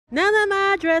None of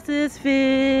my dresses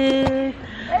fit.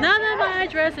 None of my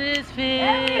dresses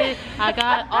fit. I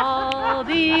got all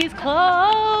these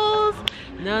clothes.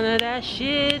 None of that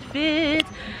shit fits.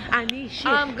 I need shit.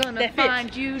 I'm gonna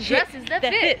find you dresses that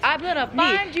fit. I'm gonna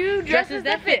find you dresses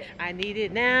that fit. I need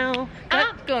it now.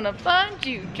 I'm gonna find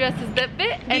you dresses that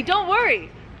fit. And don't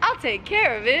worry, I'll take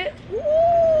care of it.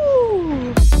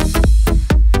 Woo!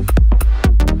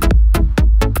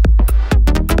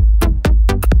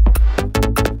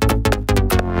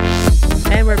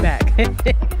 And we're back. Look at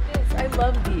this. I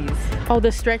love these. Oh,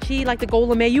 the stretchy, like the gold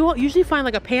lame. You usually find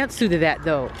like a pantsuit of that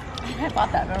though. I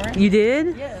bought that, remember? You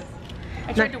did? Yes.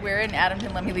 I tried to wear it and Adam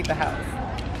didn't let me leave the house.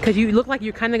 Because you look like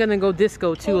you're kind of going to go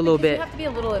disco too a little bit. You have to be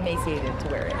a little emaciated to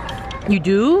wear it. You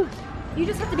do? You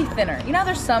just have to be thinner. You know,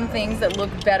 there's some things that look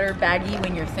better baggy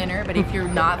when you're thinner, but if you're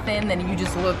not thin, then you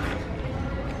just look...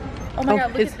 Oh my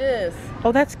God, look at this.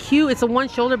 Oh, that's cute. It's a one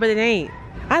shoulder, but it ain't.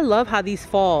 I love how these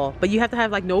fall, but you have to have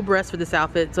like no breasts for this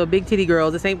outfit. So big titty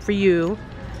girls, this ain't for you.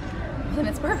 Then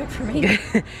it's perfect for me.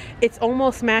 It's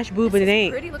almost smash boob, but it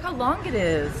ain't. Pretty. Look how long it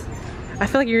is. I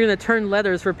feel like you're gonna turn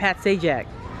leathers for Pat Sajak.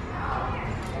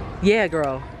 Yeah,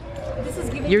 girl. This is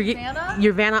giving you Vanna?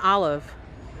 You're Vanna Olive.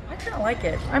 I kind of like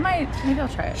it. I might, maybe I'll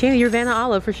try it. Shana, you're Vanna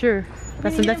Olive for sure.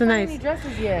 That's a nice. Any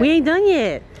dresses yet. We ain't done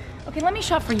yet. Okay, let me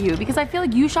shop for you because I feel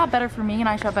like you shop better for me and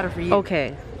I shop better for you.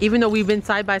 Okay, even though we've been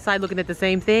side by side looking at the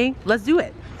same thing, let's do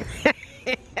it.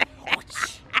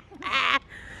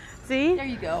 See? There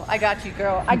you go. I got you,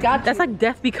 girl. I got you. That's like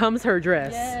Death Becomes Her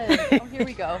dress. Yes. Oh, here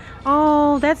we go.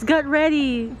 Oh, that's gut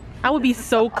ready. I would be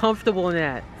so comfortable in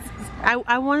that.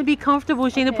 I want to be comfortable,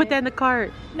 Shana. Okay. Put that in the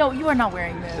cart. No, you are not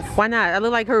wearing this. Why not? I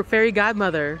look like her fairy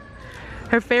godmother.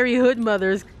 Her fairy hood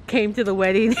mothers came to the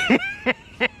wedding.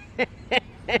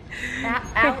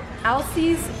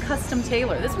 Alcie's custom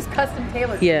tailor. This was custom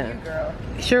tailored for you, girl.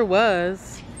 Sure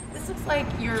was. This looks like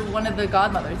you're one of the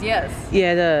godmothers, yes.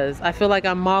 Yeah, it does. I feel like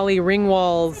I'm Molly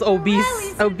Ringwald's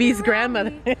obese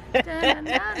grandmother.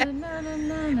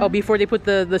 Oh, before they put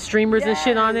the streamers and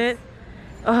shit on it.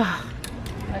 Ugh.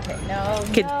 Okay,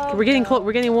 no, we're getting close.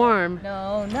 We're getting warm.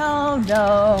 No.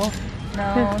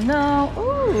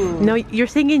 Ooh. No, you're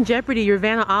singing Jeopardy. You're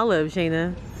Vanna Olive,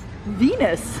 Shana.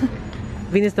 Venus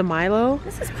de Milo.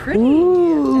 This is pretty.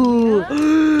 Ooh.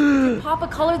 Pop a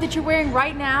color that you're wearing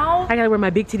right now. I gotta wear my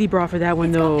big titty bra for that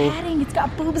one though. It's got padding. It's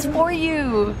got boobs for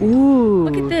you. Ooh.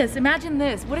 Look at this. Imagine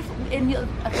this. What if in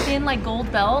a thin like gold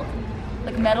belt,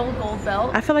 like metal gold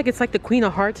belt? I feel like it's like the Queen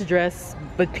of Hearts dress,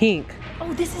 but pink.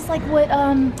 Oh, this is like what.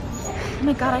 Oh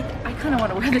my God, I kind of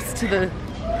want to wear this to the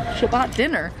Shabbat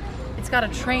dinner. It's got a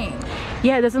train.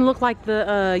 Yeah, it doesn't look like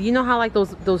the. You know how like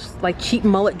those like cheap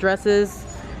mullet dresses.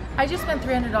 I just spent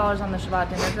 $300 on the Shabbat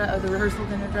dinner dress, the rehearsal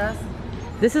dinner dress.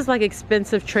 This is like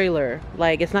expensive trailer.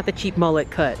 Like it's not the cheap mullet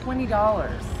cut. $20.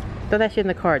 Throw that shit in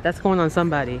the cart. That's going on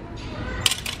somebody.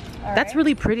 That's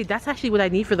really pretty. That's actually what I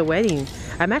need for the wedding.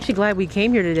 I'm actually glad we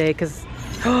came here today because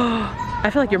I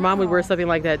feel like your mom would wear something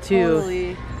like that too.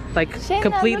 Totally. Like Shana,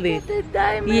 completely. Look at the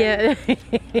diamond. Yeah.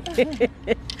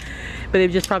 But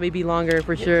it'd just probably be longer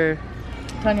for sure.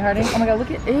 Tanya Harding. Oh my God, look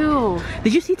at, ew.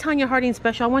 Did you see Tanya Harding's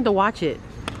special? I wanted to watch it.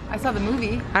 I saw the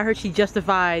movie. I heard she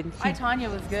justified. Tanya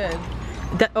was good.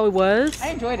 Oh, it was? I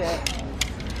enjoyed it.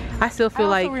 I still feel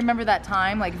like. I also remember that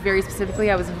time, like very specifically.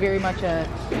 I was very much a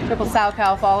triple sow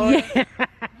cow follower. Yeah.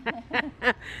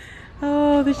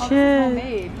 Oh, the shit. This is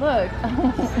homemade. Look,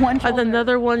 one shoulder.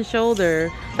 Another one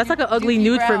shoulder. That's like an ugly Dookie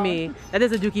nude brown. for me. That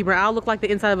is a Dookie Brown. I'll look like the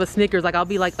inside of a Snickers. Like I'll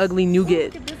be like ugly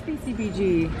nougat. Ooh, look at this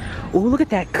BCBG. Ooh, look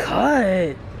at that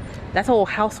cut. That's a whole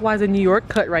Housewives of New York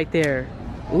cut right there.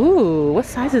 Ooh, what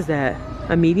size is that?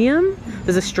 A medium?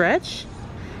 Does it stretch?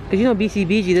 Because you know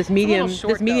BCBG, this medium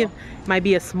might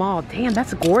be a small. Damn,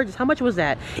 that's gorgeous. How much was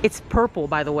that? It's purple,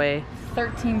 by the way.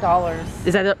 $13.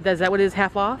 Is that what it is?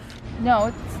 Half off? No,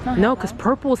 it's not. No, because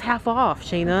purple is half off,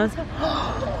 Shayna.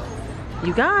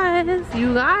 You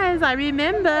guys, I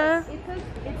remember.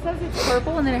 It says it's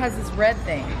purple and then it has this red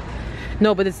thing.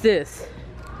 No, but it's this.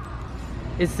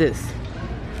 It's this.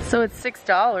 So it's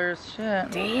 $6.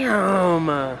 Shit.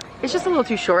 Damn. It's just a little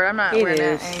too short. I'm not wearing it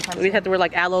anytime soon. We'd have to wear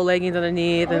like aloe leggings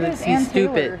underneath and it's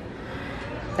stupid. Taylor.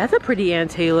 That's a pretty Ann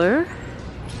Taylor.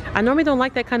 I normally don't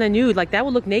like that kind of nude. Like that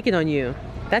would look naked on you.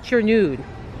 That's your nude.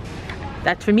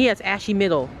 That for me, that's ashy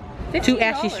middle. $15. 2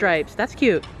 ashy stripes. That's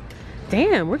cute.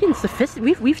 Damn, we're getting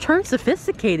sophisticated. We've turned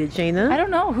sophisticated, Shayna. I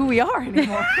don't know who we are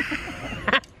anymore.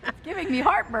 It's giving me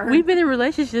heartburn. We've been in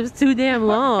relationships too damn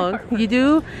long. You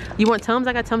do? You want Tums?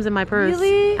 I got Tums in my purse.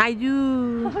 Really? I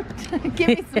do. Give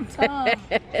me some Tums.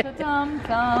 Tums.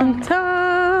 Tums.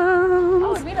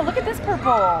 Oh, Mina, look at this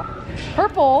purple.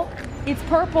 Purple. It's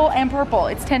purple and purple.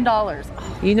 It's $10.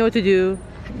 Oh. You know what to do.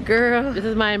 Girl. This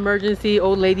is my emergency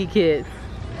old lady kit.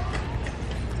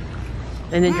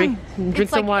 And then drink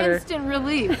some water. Instant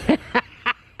relief.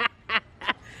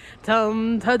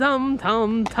 Tum ta dum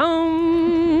tum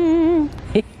tum.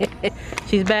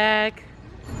 She's back.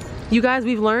 You guys,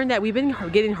 we've learned that we've been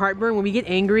getting heartburn when we get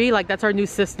angry. Like that's our new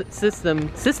symptom.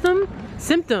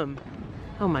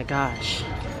 Oh my gosh.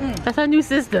 That's our new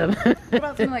system. What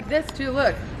about something like this too?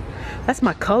 Look. That's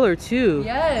my color too.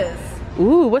 Yes.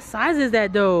 Ooh, what size is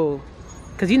that though?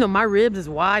 Cause you know my ribs is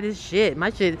wide as shit.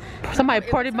 My shit, somebody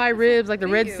parted my ribs like the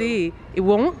Red Sea. It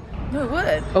won't? No, it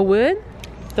would. Oh, would?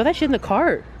 Throw that shit in the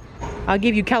cart. I'll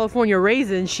give you California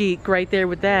raisin chic right there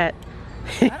with that.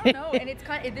 I don't know, and it's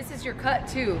kind of, this is your cut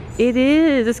too. It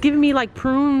is. It's giving me like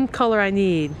prune color I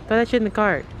need. Throw that shit in the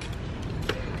cart.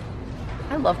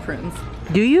 I love prunes.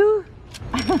 Do you?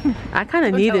 I kind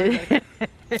of need it.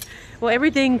 Well,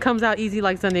 everything comes out easy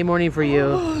like Sunday morning for you.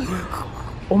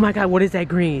 Oh my God, what is that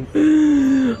green?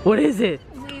 What is it?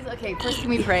 Please, okay, first can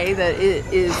we pray that it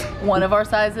is one of our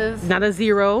sizes? Not a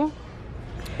 0.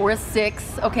 Or a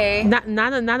 6, okay? Not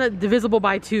a divisible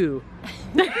by 2.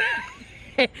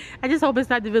 I just hope it's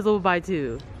not divisible by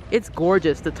 2. It's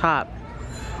gorgeous, the top.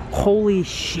 Holy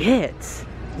shit.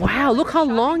 Wow, look how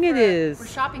long it is. We're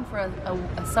shopping for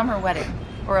a summer wedding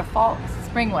or a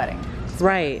spring wedding.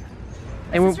 Right.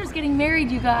 My sister's getting married,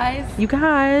 you guys. You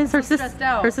guys, her stressed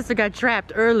sister got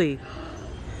trapped early.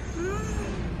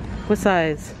 What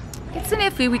size? It's an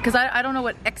iffy because I don't know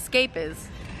what escape is.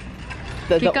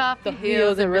 Kick off the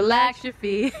heels and relax your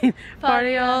feet.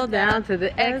 Party all down to the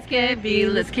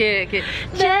XKB. Let's kick it.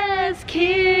 Let's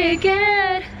kick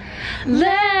it.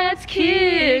 Let's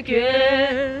kick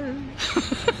it.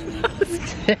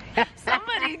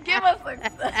 Somebody give us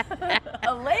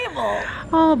a label.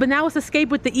 Oh, but now it's escape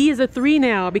with the E is a 3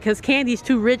 now because Candy's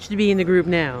too rich to be in the group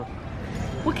now.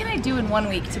 What can I do in 1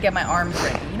 week to get my arms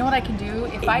ready? You know what I can do?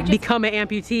 If I just become an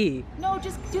amputee. No,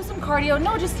 just do some cardio.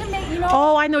 No, just to make, you know.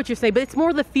 Oh, I know what you're saying, but it's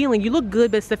more the feeling. You look good,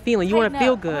 but it's the feeling. You want to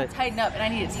feel good. I want to tighten up, and I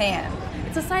need a tan.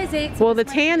 It's a size 8. So well, the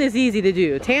tan is easy to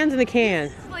do. Tan's in the can.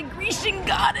 This is like Grecian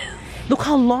goddess. Look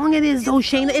how long it is, though,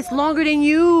 Shayna. It's longer than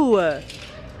you.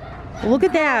 Look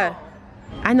at that.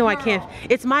 I know I can't.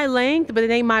 It's my length, but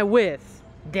it ain't my width.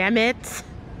 Damn it.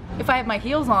 If I have my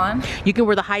heels on. You can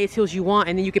wear the highest heels you want,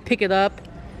 and then you can pick it up.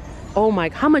 Oh my,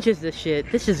 how much is this shit?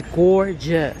 This is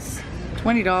gorgeous.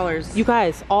 $20. You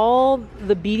guys, all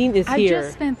the beading is here. I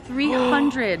just spent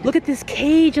 $300. Look at this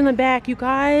cage in the back, you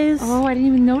guys. Oh, I didn't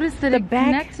even notice that it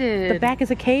connected. The back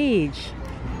is a cage.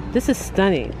 This is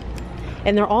stunning.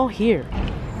 And they're all here.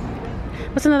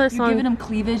 What's another song? You're giving them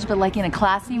cleavage, but like in a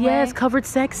classy way? Yes, covered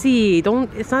sexy.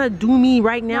 Don't, it's not a do me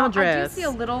right now dress. I do see a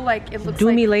little, like, it looks do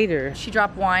like me later. She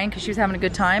dropped wine because she was having a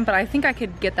good time, but I think I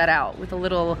could get that out with a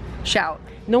little shout.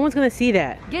 No one's gonna see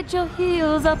that. Get your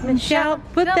heels up and shout.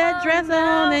 Put that dress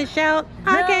on and shout.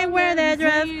 I can't wear that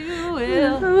dress. You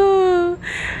will. Ooh,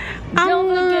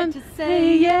 Don't forget to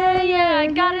say, yeah, yeah, I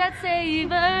got it at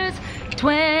Savers.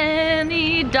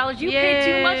 $20. You paid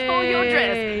too much for your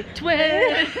dress.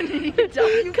 $20.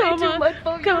 You paid too much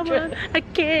for your dress. I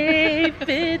can't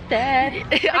fit that.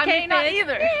 I may not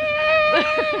either.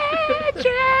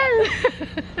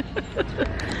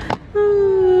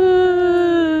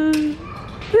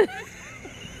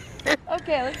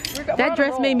 Okay, that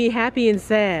dress made me happy and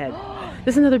sad.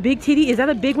 This is another big titty. Is that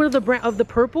a big one of the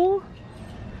purple?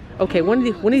 Okay, one of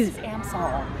these. This is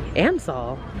Amsol.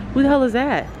 Amsol? Who the hell is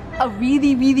that? A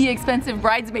really, really expensive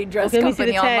bridesmaid dress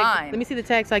company online. Let me see the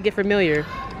tag so I get familiar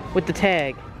with the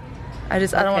tag. I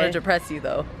don't want to depress you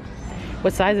though.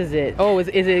 What size is it? Oh, is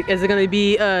it gonna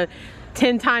be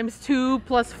 10 times 2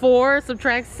 plus 4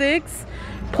 subtract 6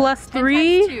 plus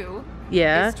 3? 10 times 2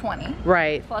 is 20.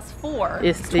 Right. Plus 4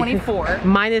 is 24.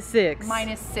 Minus 6.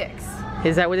 Minus 6.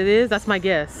 Is that what it is? That's my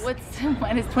guess. What's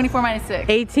minus 24 minus 6?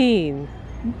 18.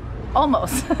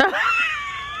 Almost.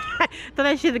 Throw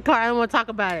that shit in the car. I don't want to talk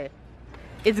about it.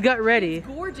 It's gut ready. It's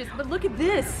gorgeous, but look at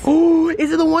this. Oh,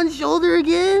 is it the one shoulder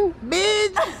again?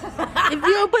 Bitch! If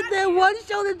you don't put that one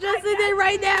shoulder dress in there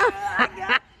right now. I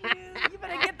got you. You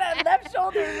better get that left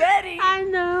shoulder ready. I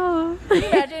know. Can you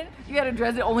imagine? You had a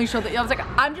dress that only showed that. I was like,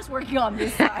 I'm just working on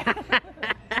this side.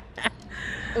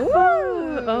 Ooh.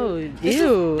 Oh,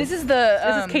 ew. This is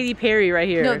this is Katy Perry right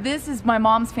here. No, this is my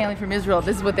mom's family from Israel.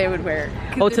 This is what they would wear.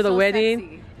 Oh, to the wedding?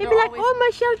 Sexy. They'd be like, oh,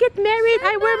 Michelle get married.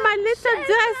 I wear my little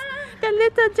dress, the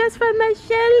little dress for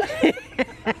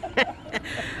Michelle.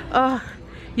 Oh,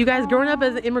 you guys, growing up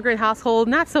as an immigrant household,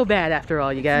 not so bad after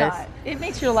all, you guys. It's not. It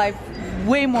makes your life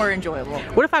way more enjoyable.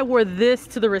 What if I wore this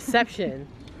to the reception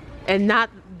and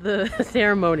not the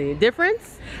ceremony?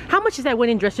 Difference? How much is that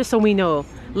wedding dress, just so we know?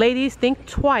 Ladies, think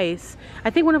twice. I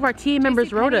think one of our team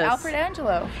members wrote us. Alfred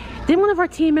Angelo. Didn't one of our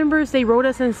team members, they wrote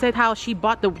us and said how she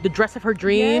bought the dress of her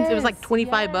dreams? Yes, it was like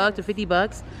 25 bucks or 50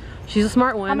 bucks. She's a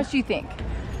smart one. How much do you think?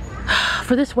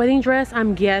 For this wedding dress,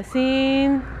 I'm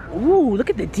guessing. Ooh, look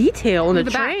at the detail on the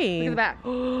train. Look at the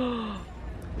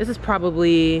back. This is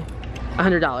probably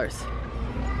 $100.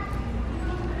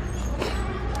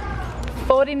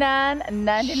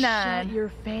 $49.99. Shut your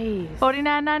face.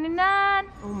 $49.99.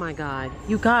 Oh my God,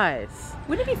 you guys.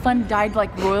 Wouldn't it be fun dyed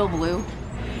like royal blue?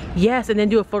 Yes, and then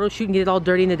do a photo shoot and get it all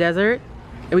dirty in the desert,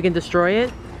 and we can destroy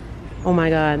it. Oh my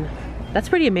God, that's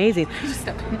pretty amazing.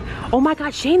 Oh my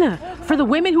God, Shayna, for the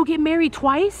women who get married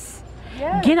twice,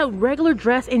 get a regular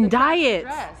dress and dye it.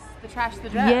 The trash the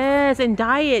dress. Yes, and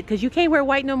dye it, because you can't wear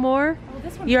white no more. Oh,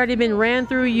 this You already been ran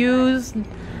through, used,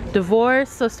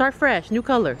 divorced, so start fresh, new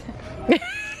color.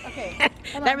 Okay.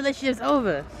 That relationship's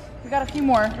over. We got a few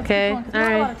more. Okay, all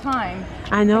right. A lot of time.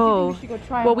 I know. I think we should go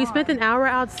try Well, them we on. spent an hour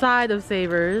outside of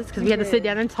Savers because we had to sit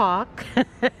down and talk.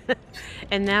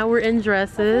 And now we're in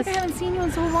dresses. I haven't seen you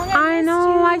in so long. I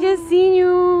know, I just seen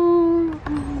you.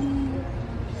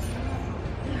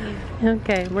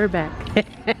 Okay, we're back. Oh,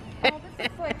 this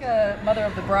looks like a mother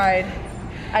of the bride.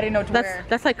 I didn't know what to wear.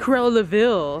 That's like Cruella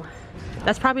LaVille.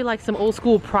 That's probably like some old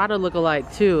school Prada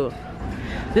lookalike too.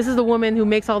 This is the woman who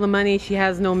makes all the money. She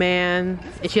has no man.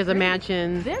 And she has a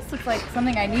mansion. This looks like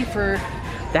something I need for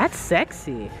That's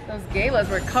sexy. those galas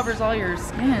where it covers all your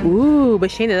skin. Ooh, but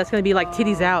Shayna, that's gonna be like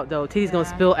titties out though. Titties gonna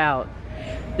spill out.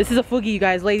 This is a foogie, you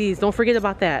guys. Ladies, don't forget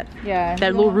about that. Yeah.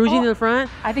 That little rouging in the front.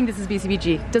 I think this is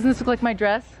BCBG. Doesn't this look like my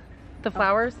dress? The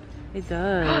flowers? It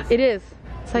does. It is.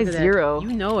 Size Look at that. 0.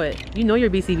 You know it. You know your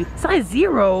BCB. Size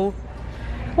 0.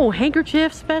 Oh,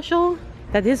 handkerchief special.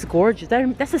 That is gorgeous.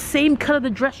 That's the same cut of the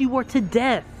dress you wore to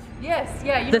death. Yes,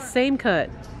 yeah. You The know, same cut.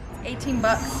 18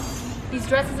 bucks. These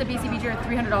dresses at BCBG are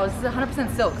 $300. This is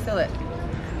 100% silk. Feel it.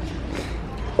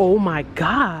 Oh my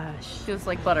gosh. Feels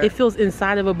like butter. It feels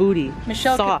inside of a booty.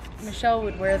 Michelle Soft. Michelle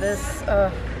would wear this.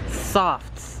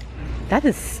 Soft. That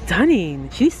is stunning.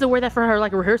 She needs to wear that for her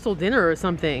like rehearsal dinner or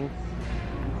something.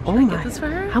 Oh I my. get this for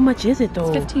her? How much is it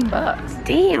though? It's 15 bucks.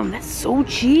 Damn, that's so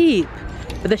cheap.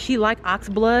 But does she like ox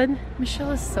blood?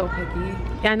 Michelle is so picky.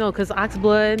 Yeah, I know, because ox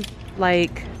blood,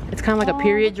 like, it's kind of like a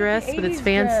period dress, but it's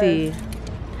fancy.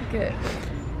 Look at Yeah,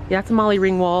 that's a Molly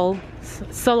Ringwald.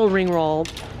 Subtle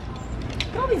Ringwald.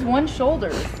 Look at all these one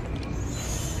shoulders.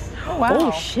 Oh wow.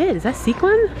 Oh shit, is that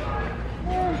sequin?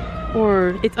 Yeah.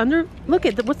 Or it's under, look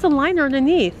at, what's the liner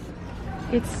underneath?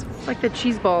 It's like the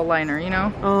cheese ball liner, you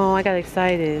know? Oh, I got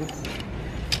excited.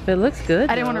 But it looks good.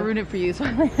 I didn't want to ruin it for you, so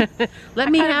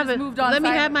Let me kinda have just it. moved on Let me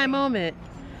have my silently. moment.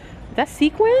 That's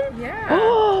sequin? Yeah.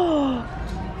 Oh,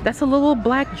 that's a little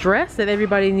black dress that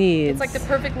everybody needs. It's like the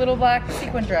perfect little black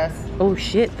sequin dress. Oh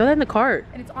shit, throw that in the cart.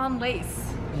 And it's on lace.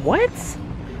 What?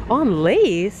 On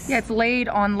lace? Yeah, it's laid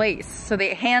on lace. So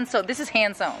they hand sew. This is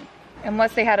hand sewn.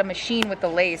 Unless they had a machine with the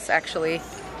lace, actually.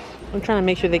 I'm trying to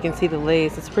make sure they can see the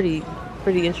lace. It's pretty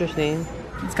interesting.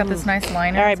 It's got this nice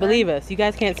liner. All right, inside. believe us. You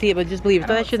guys can't see it, but just believe. I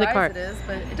Throw don't that shit in know the what cart. size it is,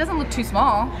 but it doesn't look too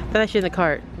small. Throw that shit in the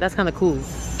cart. That's kind of cool.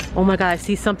 Oh my god, I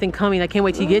see something coming. I can't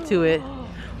wait till you get to it.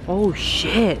 Oh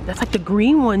shit, that's like the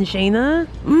green one, Shayna.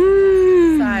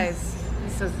 Mmm. Size.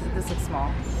 This looks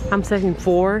small. I'm setting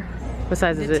 4. What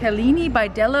size is it? Tellini by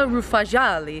Della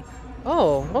Rufaggiali.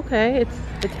 Oh, okay. It's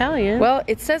Italian. Well,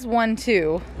 it says 1,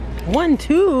 2. 1,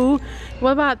 2.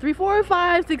 What about 3, 4,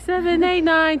 5, 6, 7, 8,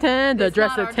 9, 10? The It's dress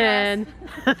not of our 10.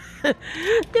 Do,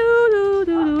 do, do,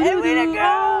 do, Hey, way to do. go.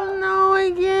 Oh no, I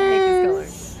hate again.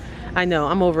 this I know,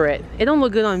 I'm over it. It don't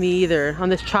look good on me either. On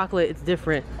this chocolate, it's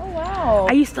different. color. Oh wow.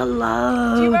 I used to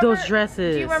love those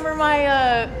dresses. Do you remember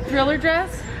my Thriller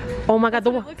dress? Oh my god, the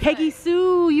what it one, looks Peggy like.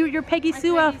 Sue, your Peggy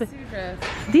Sue outfit. Dress.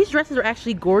 These dresses are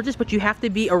actually gorgeous, but you have to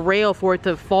be a rail for it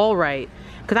to fall right.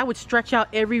 Because I would stretch out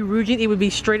every rouging, it would be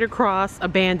straight across a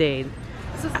band-aid.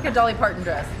 This looks like a Dolly Parton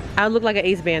dress. I would look like an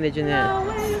ace bandage in that.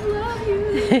 Always love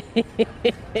you.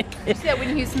 Did you see that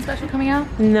Whitney Houston special coming out?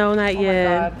 No, not Oh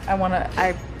yet. my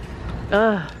god,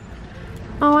 Ugh.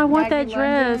 Oh, I want that Maggie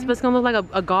dress, London. but it's gonna look like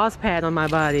a gauze pad on my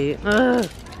body. Ugh.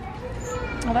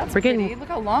 Oh, that's We're getting- pretty. Look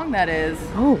how long that is.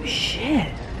 Oh shit.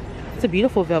 It's a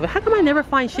beautiful velvet. How come I never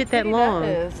find shit that Pretty long?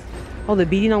 is. Oh, the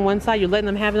beading on one side, you're letting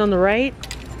them have it on the right?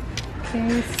 Okay,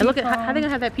 And look at how they gonna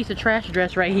have that piece of trash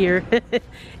dress right here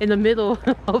in the middle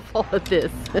of all of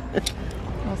this.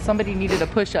 Well, somebody needed a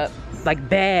push-up. Like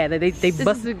bad. They This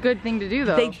bust. is a good thing to do,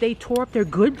 though. They tore up their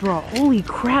good bra. Holy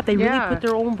crap! They really Yeah. put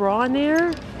their own bra in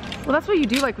there. Well, that's what you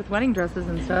do, like with wedding dresses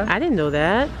and stuff. I didn't know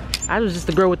that. I was just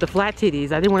the girl with the flat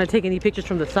titties. I didn't want to take any pictures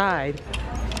from the side.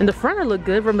 In the front I look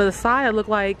good, from the side I look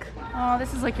like Oh,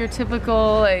 this is like your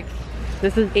typical, like...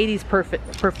 This is 80s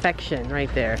perfection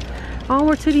right there. Oh,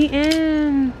 we're to the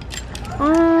end.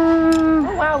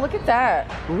 Oh wow, look at that.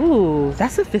 Ooh,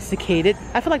 that's sophisticated.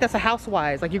 I feel like that's a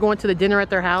Housewives. Like you're going to the dinner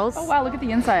at their house. Oh wow, look at the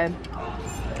inside.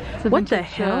 What the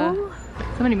hell?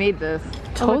 Somebody made this.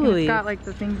 Totally. Oh, look, it's got like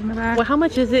the things in the back. Well, how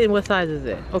much is it and what size is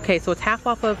it? Okay, so it's half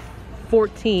off of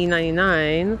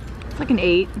 $14.99. It's like an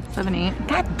 8, 7/8.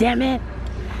 God damn it.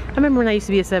 I remember when I used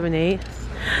to be a 7/8.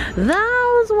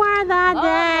 Those were the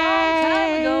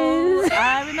days.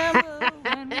 I remember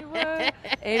when we were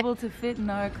able to fit in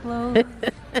our clothes.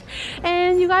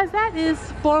 And you guys, that is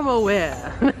formal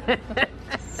wear.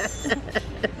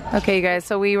 Okay, you guys,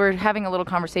 so we were having a little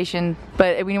conversation,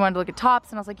 but we wanted to look at tops,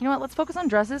 and I was like, you know what, let's focus on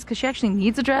dresses, because she actually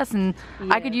needs a dress, and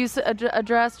I could use a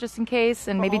dress just in case,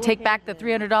 and maybe take back the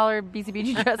 $300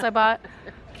 BCBG dress I bought.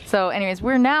 So anyways,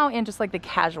 we're now in just like the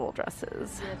casual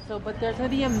dresses. Yeah, so, but there's gonna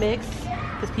be a mix,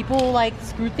 because people like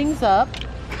screw things up.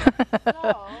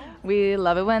 We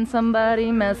love it when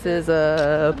somebody messes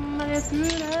up.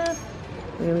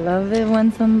 We love it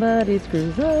when somebody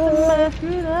screws up.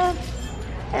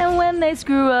 And when they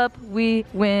screw up, we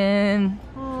win.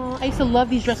 Oh, I used to love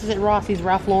these dresses at Ross, these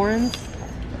Ralph Lauren's.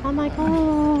 I'm like,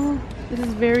 oh, this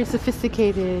is very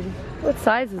sophisticated. What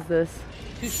size is this?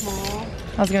 Too small.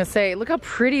 I was gonna say, look how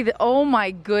pretty oh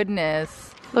my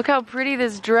goodness. Look how pretty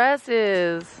this dress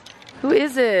is. Who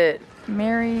is it?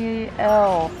 Mary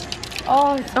L.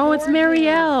 Oh, it's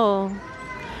Marielle.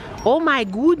 Oh my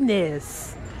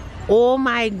goodness. Oh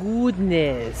my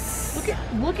goodness.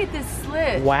 Look at this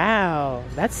slit. Wow,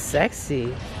 that's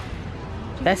sexy.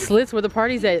 That slit's where the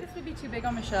party's at. This would be too big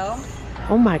on Michelle.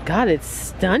 Oh my god, it's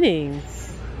stunning.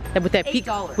 And with that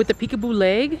 $8. with the peekaboo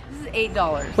leg. This is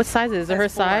 $8. What size is it? Her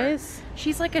size?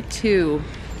 She's like a 2.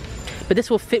 But this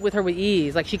will fit with her with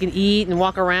ease. Like she can eat and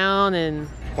walk around and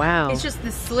wow. It's just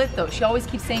this slit though. She always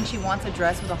keeps saying she wants a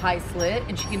dress with a high slit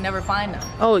and she can never find them.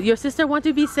 Oh, your sister want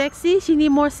to be sexy? She need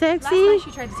more sexy? Last night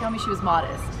she tried to tell me she was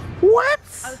modest. What?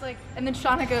 I was like, and then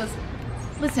Shauna goes,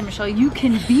 listen Michelle, you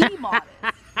can be modest,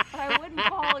 but I wouldn't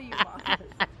call you modest.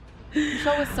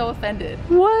 Michelle was so offended.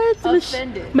 What?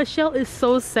 Offended. Michelle is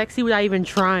so sexy without even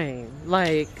trying.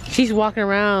 Like, she's walking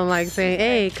around like saying,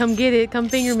 hey, come get it, come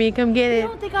finger me, come get it. You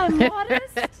don't think I'm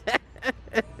modest?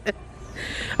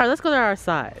 Alright, let's go to our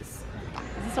size.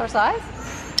 Is this our size?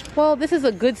 Well, this is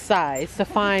a good size to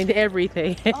find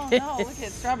everything. Oh no, look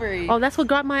at strawberry. Oh, that's what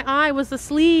got my eye, was the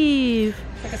sleeve.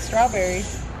 It's like a strawberry.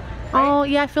 Right? Oh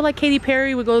yeah, I feel like Katy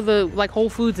Perry would go to the like Whole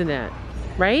Foods in that,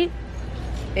 right?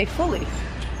 A fully.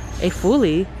 A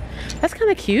fully. That's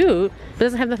kind of cute. But it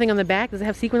doesn't have nothing on the back. Does it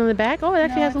have sequin on the back? Oh, it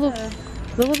actually has a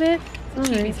little bit.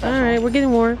 All right, we're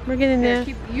getting more. We're getting there.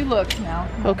 You look now.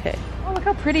 Okay. Oh, look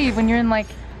how pretty when you're in like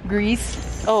Greece.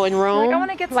 Oh, in Rome? Like, I want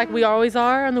to get some, like we always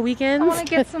are on the weekends? I want to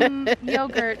get some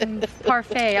yogurt and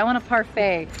parfait. I want a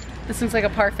parfait. This looks like a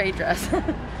parfait dress.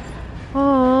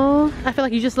 Oh, I feel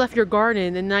like you just left your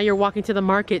garden and now you're walking to the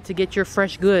market to get your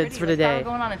fresh goods for the day. We're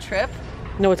going on a trip.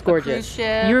 No, it's gorgeous. A cruise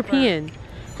ship. European.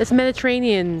 It's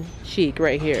Mediterranean chic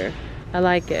right here. I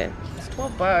like it. It's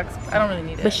 $12. I don't really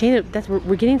need it. But Shayna,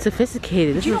 we're getting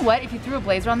sophisticated. But you know what? If you threw a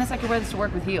blazer on this, I could wear this to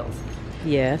work with heels.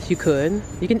 Yes, you could.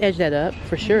 You can edge that up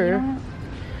for sure.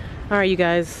 All right, you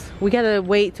guys. We gotta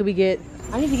wait till we get.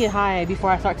 I need to get high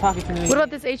before I start talking to me. What about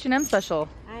this H&M special?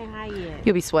 I ain't high yet.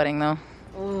 You'll be sweating though.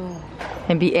 Oh.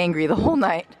 And be angry the whole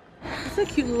night. It's a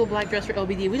cute little black dress for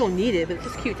LBD. We don't need it, but it's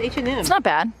just cute. It's H&M. It's not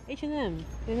bad. H&M.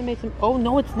 They made some. Oh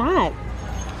no, it's not.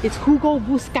 It's Hugo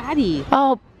Buscati.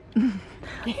 Oh.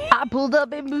 I pulled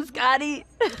up in Buscati.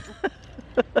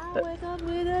 I wake up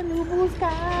with a new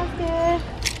Buscati.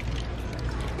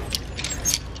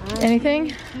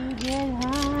 Anything?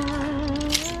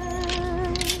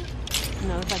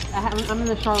 No, it's like I'm in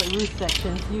the Charlotte Russe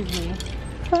section. Excuse me.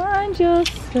 Find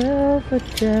yourself a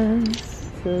dress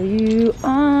so you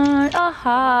aren't a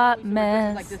hot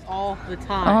mess. Like this all the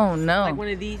time. Oh no. Like one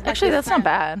of these. Actually, that's not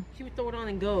bad. She would throw it on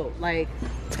and go. Like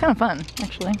it's kind of fun,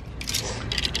 actually.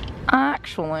 Aw,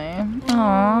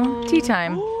 tea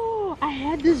time. I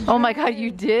had this dress. Oh my god, you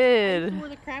did. I wore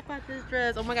the crap out this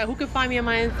dress. Oh my god, who could find me on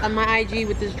my IG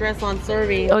with this dress on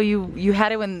serving? Oh, you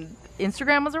had it when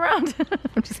Instagram was around?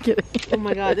 I'm just kidding. Oh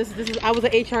my god, this is I was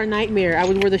an HR nightmare. I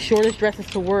would wear the shortest dresses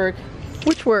to work.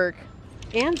 Which work?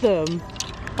 Anthem.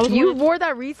 You wore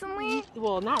that recently?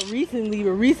 Well, not recently,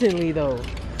 but recently though.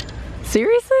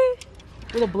 Seriously?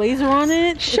 With a blazer on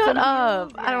it? Shut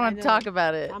up. Yeah, I don't want to talk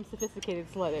about it. I'm a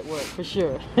sophisticated slut at work, for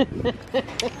sure.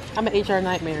 I'm an HR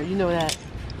nightmare. You know that.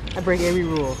 I break every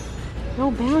rule. No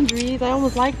boundaries. I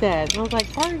almost like that. I was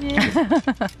like,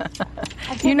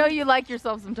 Target. You know you like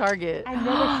yourself some Target. I never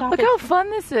shop. Look how fun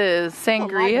this is.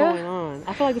 Sangria. Going on.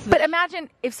 I feel like this is. But imagine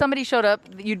if somebody showed up,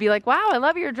 you'd be like, wow, I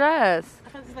love your dress. I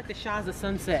thought this is like the Shahs of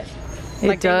Sunset. It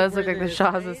Like does look like the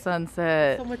Shahs right? of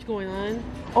Sunset. So much going on.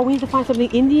 Oh, we need to find something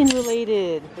Indian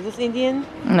related. Is this Indian?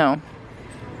 No.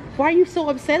 Why are you so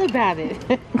upset about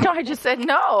it? No, I just said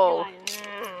no.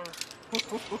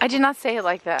 I did not say it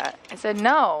like that. I said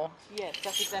no. Yes,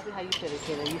 that's exactly how you said it,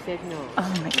 Kayla. You said no.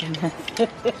 Oh my goodness.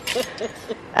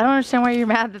 I don't understand why you're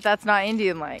mad that that's not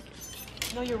Indian-like.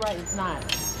 No, you're right. It's not.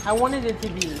 I wanted it to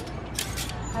be.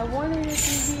 I wanted it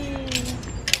to be.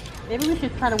 Maybe we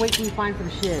should try to wait till we find some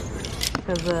shit.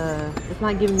 Because it's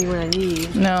not giving me what I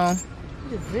need. No.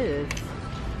 What is this?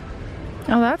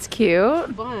 Oh, that's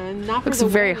cute. Fun. Not for Looks the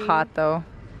very wedding. hot though.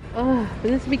 Oh,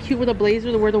 wouldn't this be cute with a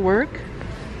blazer to wear to work?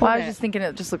 Well, I was just thinking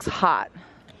it just looks hot.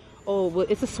 Oh, well,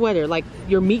 it's a sweater. Like,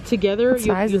 your meat together, What you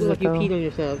size look is like it, you though? peed on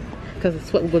yourself. Because the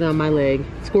sweat will go down my leg.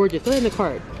 It's gorgeous. Throw it in the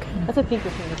cart. That's a thinker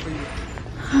finger for you.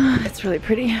 It's really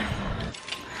pretty.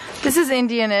 This is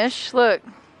Indian-ish. Look.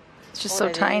 It's just so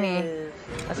tiny. Is.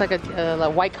 That's like a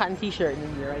white cotton t-shirt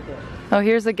in here right there. Oh,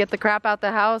 here's a get the crap out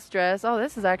the house dress. Oh,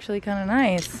 this is actually kind of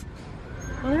nice.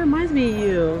 Oh, that reminds me of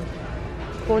you.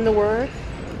 Going to work.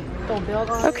 Don't build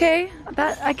on Okay,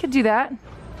 that I could do that.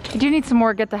 I do need some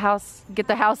more get the house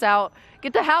out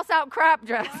crap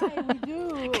dress. Right, we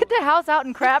do. Get the house out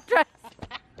and crap dress.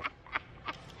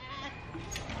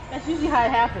 That's usually how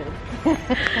it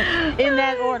happens. In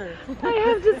that order. I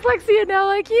have dyslexia now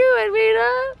like you,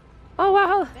 Edwina. Oh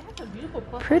wow. They have some beautiful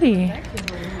plus Pretty.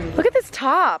 sections over here. Look at this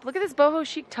top. Look at this boho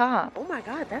chic top. Oh my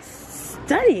god, that's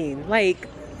stunning. Like,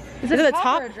 Is look it at a the top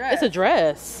top. or a dress? It's a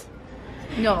dress.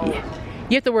 No.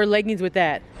 You have to wear leggings with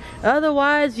that.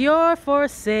 Otherwise, you're for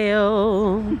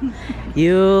sale.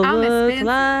 You look expensive.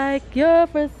 like you're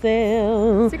for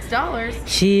sale. $6.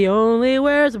 She only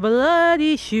wears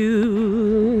bloody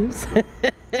shoes.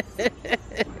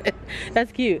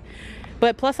 That's cute.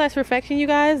 But plus size perfection, you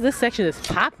guys, this section is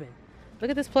popping. Look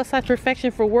at this plus size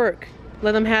perfection for work.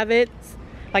 Let them have it.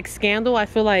 Like Scandal, I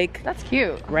feel like, That's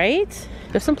cute. right?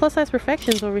 There's some plus size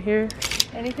perfections over here.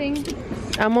 Anything?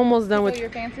 I'm almost done with. Your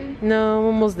fancy? No, I'm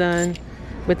almost done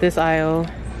with this aisle.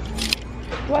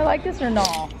 Do I like this or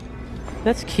no?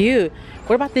 That's cute.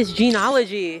 What about this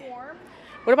jeanology?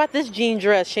 What about this jean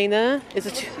dress, Shayna? Is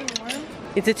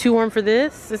it too warm for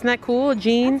this? Isn't that cool?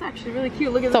 Jean. That's actually really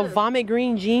cute. Look at It's a this. vomit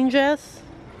green jean dress.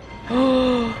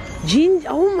 Jean.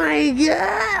 Oh my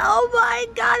god. Oh my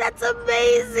god. That's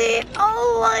amazing.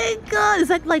 Oh my god. Is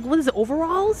that like, what is it,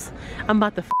 overalls? I'm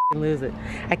about to lose it.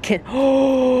 I can't.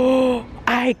 Oh,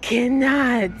 I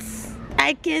cannot.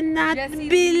 I cannot Jessie.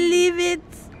 believe it.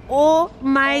 Oh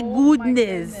my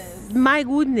goodness. My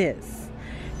goodness.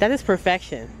 That is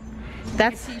perfection.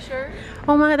 That's. T-shirt.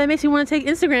 Oh my god. That makes me want to take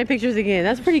Instagram pictures again.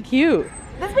 That's pretty cute.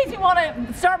 This makes me want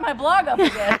to start my blog up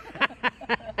again.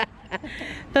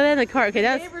 Throw that in the cart. Okay,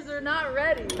 that's. Neighbors are not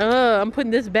ready. I'm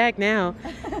putting this back now.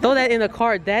 Throw that in the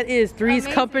cart. That is Three's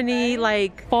Amazing, Company, right?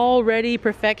 like fall ready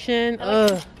perfection.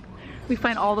 Ugh. We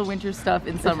find all the winter stuff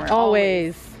in summer.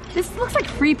 Always. This looks like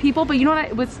Free People, but you know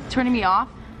what was turning me off?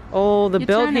 Oh, the You're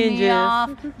belt turning hinges. me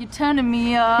off. You're turning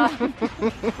me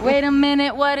off. Wait a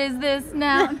minute, what is this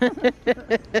now?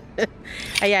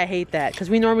 Yeah, I hate that because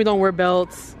we normally don't wear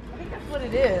belts, I think that's what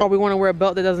it is. or we want to wear a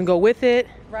belt that doesn't go with it.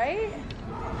 Right?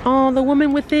 Oh, the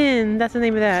woman within. That's the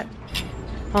name of that.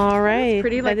 All right.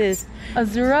 Pretty, like that is.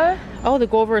 Azura. Oh, to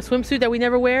go over a swimsuit that we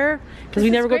never wear because we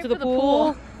This never is go great to the for the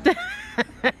pool.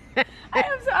 I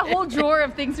have a whole drawer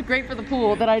of things great for the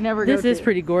pool that I never go to. This is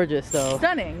pretty gorgeous, though.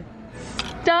 Stunning.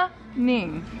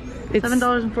 Stunning. It's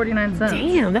 $7.49.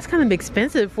 Damn, that's kind of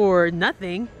expensive for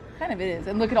nothing. Kind of is.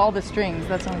 And look at all the strings.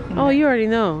 That's the only thing. Oh, you already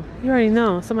know. You already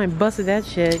know. Somebody busted that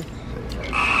shit.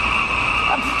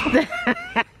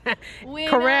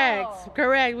 Correct.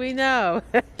 Correct. We know.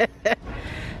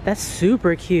 That's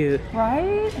super cute.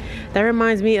 Right? That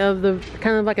reminds me of the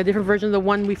kind of like a different version of the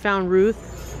one we found Ruth.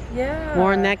 Yeah.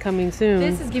 More on that coming soon.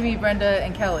 This is giving me Brenda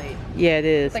and Kelly. Yeah, it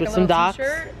is. It's like with a some little docs.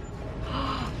 t-shirt.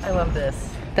 I love this.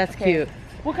 That's Okay. cute.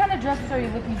 What kind of dresses are you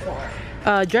looking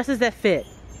for? Dresses that fit.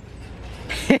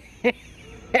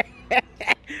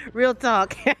 Real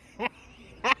talk.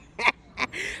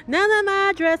 None of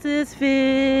my dresses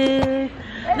fit.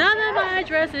 None of my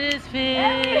dresses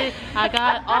fit. I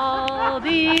got all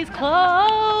these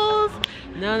clothes.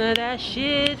 None of that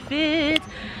shit fits.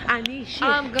 I need shit.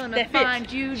 I'm gonna that find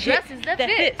fits. you Shit dresses that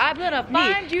fit. I'm gonna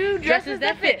find you dresses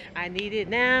that fit. I need it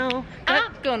now.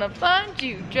 I'm gonna find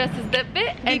you dresses that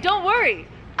fit. And don't worry,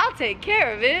 I'll take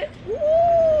care of it.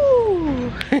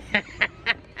 Woo!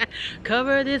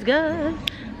 Cover this gut.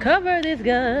 Cover this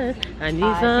gut. I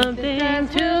need something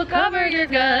to cover your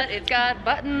gut. It's got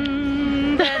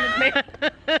buttons and it's made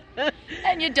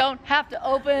and you don't have to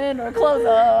open or close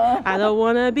them. I don't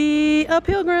want to be a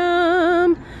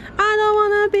pilgrim. I don't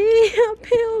want to be a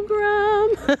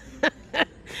pilgrim.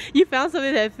 You found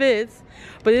something that fits,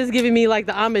 but it's giving me like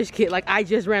the Amish kid, like I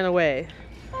just ran away.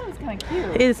 That was kind of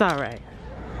cute. It's all right.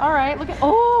 All right, look at,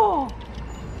 oh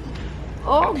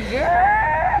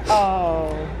girl.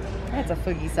 Oh, that's a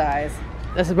foogie size.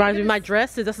 That reminds me of my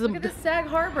dresses. Look at the Sag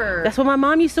Harbor. That's what my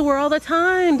mom used to wear all the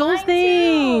time. Those Mine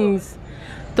things. too.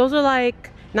 Those are like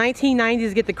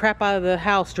 1990s get the crap out of the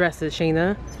house dresses,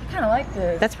 Shayna. I kind of like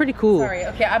this. That's pretty cool. Sorry,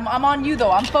 okay, I'm on you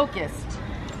though. I'm focused.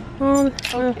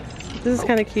 This is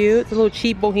kind of cute. It's a little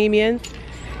cheap bohemian.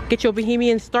 Get your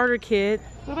bohemian starter kit.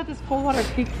 What about this cold water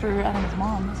cake for Adam's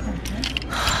mom? That's kind of cute.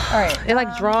 All right. It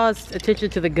like draws attention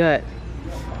to the gut.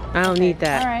 I don't need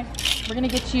that. All right. We're gonna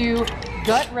get you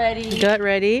gut ready. Gut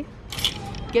ready.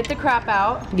 Get the crap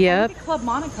out. Yep. Look at Club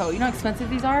Monaco. You know how expensive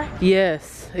these are?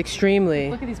 Yes,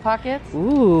 extremely. Look at these pockets.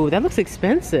 Ooh, that looks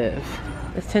expensive.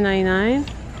 That's $10.99.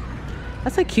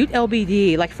 That's a cute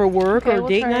LBD, like for work or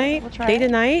date night. Date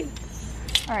at night. All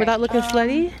right. Without looking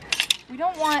slutty. We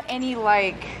don't want any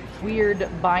like weird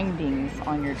bindings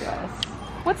on your dress.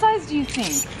 What size do you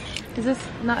think? Is this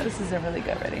not? This isn't really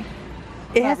good ready.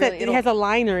 It has a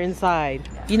liner inside.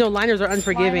 Yeah. You know, liners are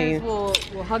unforgiving.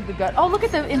 Liners will hug the gut. Oh, look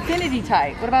at the infinity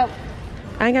tight. What about?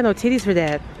 I ain't got no titties for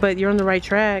that, but you're on the right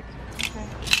track. Okay.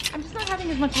 I'm just not having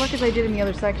as much luck as I did in the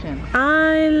other section.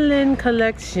 Island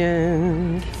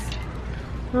collections.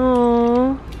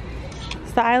 Oh,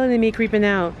 it's the island in me creeping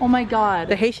out. Oh my God.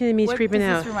 The Haitian in me is creeping out.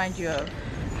 What does this remind you of?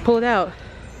 Pull it out.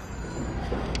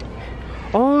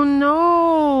 Oh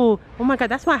no! Oh my God,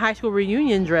 that's my high school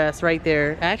reunion dress right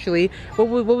there. Actually, what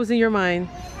was in your mind?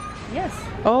 Yes.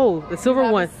 Oh, the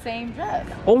silver one. The same dress.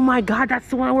 Oh my God, that's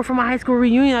the one I wore for my high school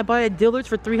reunion. I bought it at Dillard's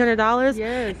for $300.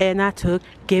 Yes. And I took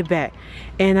it back.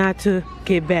 And I took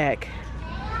it back.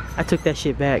 I took that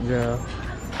shit back, girl.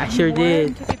 I sure did.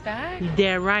 You took it back? You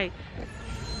damn right.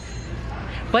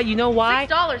 But you know why?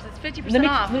 $6. It's 50%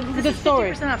 off. This is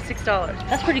 50% off. $6.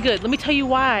 That's pretty good. Let me tell you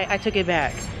why I took it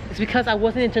back. It's because I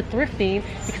wasn't into thrifting,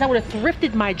 because I would have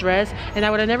thrifted my dress and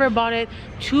I would have never bought it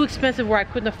too expensive where I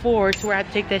couldn't afford to where I had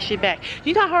to take that shit back. Do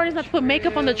you know how hard it is not to put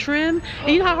makeup on the trim? And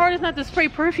you know how hard it is not to spray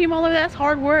perfume all over that? That's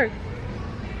hard work.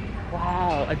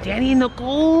 Wow, a Danny and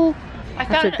Nicole?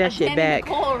 I took that shit back.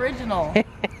 Nicole original.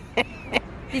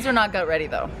 These are not gut ready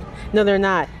though. No, they're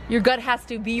not. Your gut has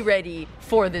to be ready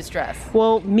for this dress.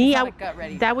 Well, me, gut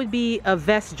ready. That would be a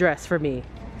vest dress for me.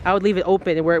 I would leave it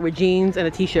open and wear it with jeans and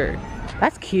a t-shirt.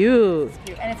 That's cute. It's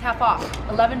cute. And it's half off.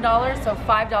 $11, so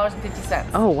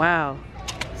 $5.50. Oh, wow.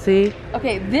 See?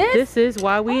 Okay, this is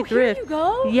why we thrift. Here you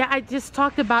go. Yeah, I just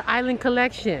talked about island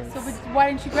collections. So why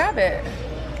didn't you grab it?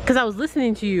 Because I was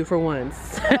listening to you for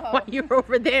once while you were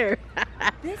over there.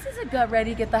 This is a gut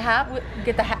ready. Get the hat.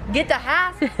 Get the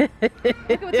hat. Look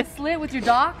at with the slit with your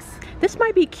docks. This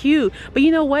might be cute, but you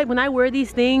know what? When I wear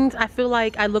these things, I feel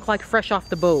like I look like fresh off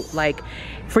the boat. Like,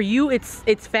 for you, it's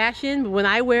fashion, but when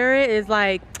I wear it, it's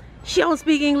like, she don't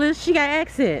speak English, she got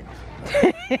accent.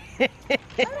 I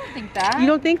don't think that. You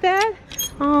don't think that?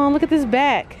 Oh, look at this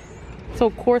back.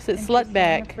 So corset slut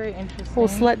back. That's very interesting.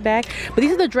 Little slut back. But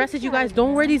these are the dresses, you guys.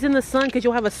 Don't wear these in the sun because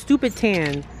you'll have a stupid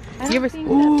tan.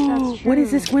 Ooh, what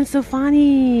is this Gwen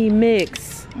Stefani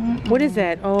mix? What is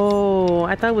that? Oh,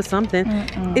 I thought it was something.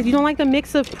 If you don't like the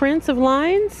mix of prints of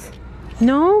lines?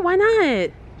 No, why not?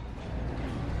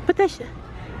 But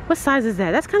what size is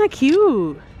that? That's kind of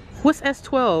cute. What's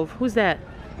S12? Who's that?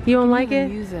 You don't like it?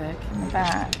 Music in the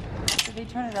back. Did they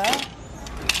turn it up?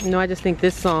 No, I just think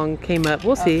this song came up.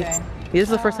 We'll see. This is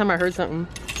the first time I heard something.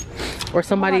 Or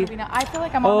somebody. I feel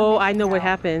like I'm on Oh, I know what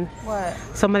happened. What?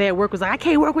 Somebody at work was like, I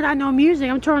can't work without no music.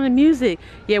 I'm turning the music.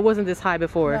 Yeah, it wasn't this high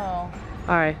before. No.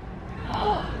 All right.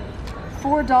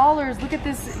 $4. Look at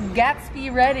this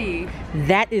Gatsby ready.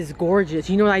 That is gorgeous.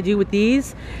 You know what I do with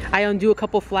these? I undo a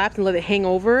couple flaps and let it hang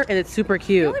over, and it's super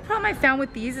cute. The only problem I found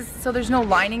with these is so there's no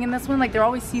lining in this one. Like they're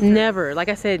always see-through. Never. Like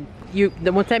I said,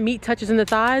 once that meat touches in the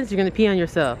thighs, you're gonna pee on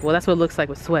yourself. Well, that's what it looks like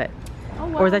with sweat. Oh,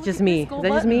 wow, or is that just me? Is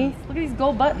that just me? Look at these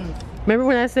gold buttons. Remember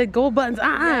when I said gold buttons?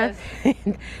 Yes.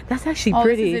 That's actually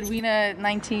pretty. This is Edwina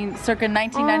circa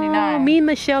 1999. Oh, me and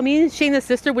Michelle, me and Shayna's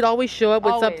sister would always show up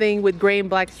with something with gray and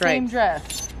black stripes. Same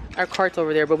dress. Our cart's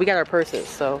over there, but we got our purses,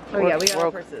 so. Oh yeah, we got our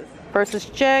purses. Purses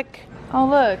check. Oh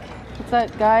look, what's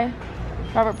that guy?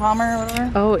 Robert Palmer or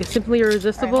whatever? Oh, it's Simply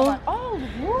Irresistible. Right, oh,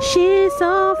 whoa. She's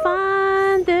so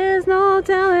fine, there's no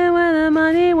telling where the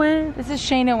money went. This is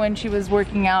Shayna when she was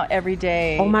working out every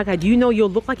day. Oh my God, you know you'll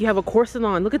look like you have a corset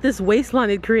on. Look at this waistline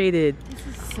it created. This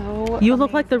is so You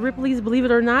look like the Ripley's Believe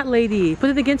It or Not lady. Put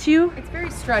it against you. It's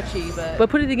very stretchy, but... But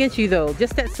put it against you though.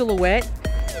 Just that silhouette.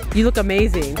 You look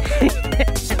amazing.